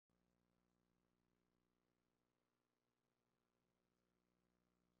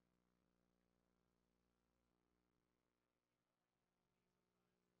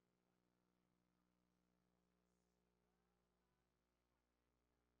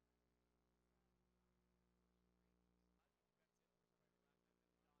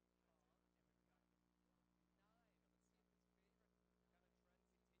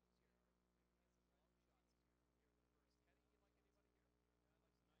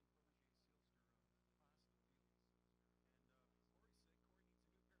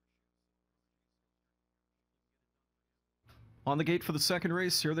On the gate for the second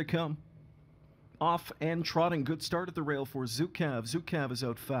race, here they come. Off and trotting. Good start at the rail for Zucav. Zucav is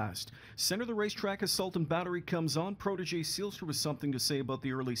out fast. Center of the racetrack as Sultan Battery comes on. Protege Sealster with something to say about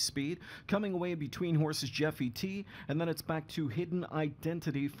the early speed. Coming away between horses Jeffy T, and then it's back to Hidden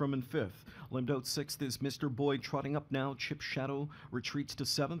Identity from in fifth. Limbed out sixth is Mr. Boyd trotting up now. Chip Shadow retreats to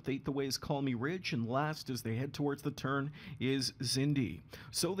seventh. Eighth away is Call Me Ridge, and last as they head towards the turn is Zindi.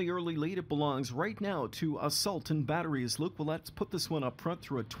 So the early lead, it belongs right now to Sultan Battery as Luke Willette's put this one up front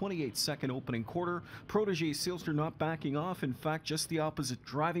through a 28-second opening quarter. Protege Sealster not backing off. In fact, just the opposite,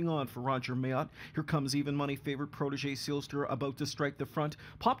 driving on for Roger Mayotte. Here comes even money favorite Protege Sealster about to strike the front.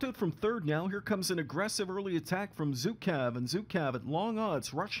 Popped out from third now. Here comes an aggressive early attack from Zucav, and Zucav at long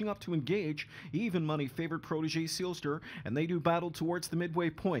odds rushing up to engage even money favorite Protege Sealster, and they do battle towards the midway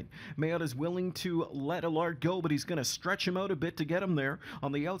point. Mayotte is willing to let Allard go, but he's going to stretch him out a bit to get him there.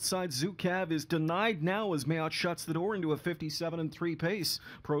 On the outside, Zucav is denied now as Mayotte shuts the door into a 57-3 pace.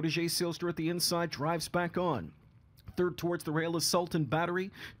 Protege Sealster at the inside drives back on. Third towards the rail is Sultan Battery.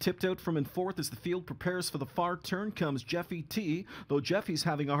 Tipped out from in fourth as the field prepares for the far turn comes Jeffy T, though Jeffy's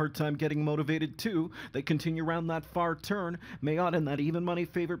having a hard time getting motivated too. They continue around that far turn. Mayotte and that even money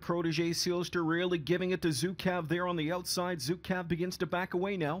favorite Protege Sealster really giving it to Zucav there on the outside. Zucav begins to back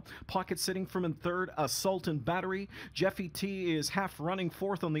away now. Pocket sitting from in third, a Sultan Battery. Jeffy T is half running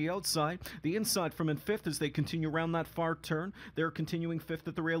fourth on the outside. The inside from in fifth as they continue around that far turn. They're continuing fifth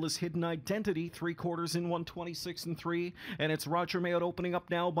at the rail is Hidden Identity. 3/4 in 126-3. And it's Roger Mayotte opening up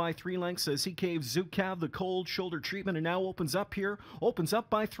now by 3 lengths as he caves Zucav the cold shoulder treatment and now opens up here. Opens up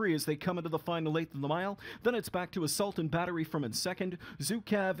by 3 as they come into the final eighth of the mile. Then it's back to a Sultan Battery from in second.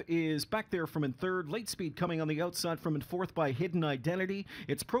 Zucav is back there from in third. Late speed coming on the outside from in fourth by Hidden Identity.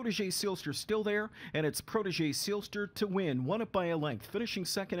 It's Protege Sealster still there, and it's Protege Sealster to win. Won it by a length. Finishing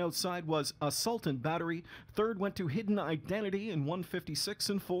second outside was a Sultan Battery. Third went to Hidden Identity in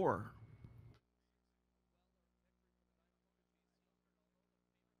 156-4.